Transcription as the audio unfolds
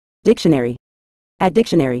Dictionary. At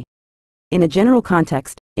dictionary. In a general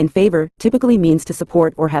context, in favor typically means to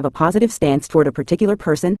support or have a positive stance toward a particular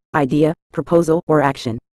person, idea, proposal, or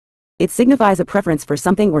action. It signifies a preference for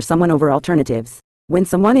something or someone over alternatives. When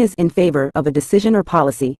someone is in favor of a decision or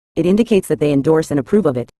policy, it indicates that they endorse and approve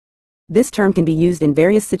of it. This term can be used in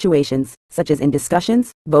various situations, such as in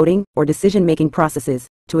discussions, voting, or decision-making processes,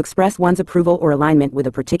 to express one's approval or alignment with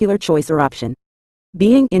a particular choice or option.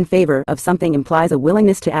 Being in favor of something implies a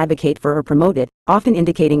willingness to advocate for or promote it, often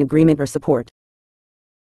indicating agreement or support.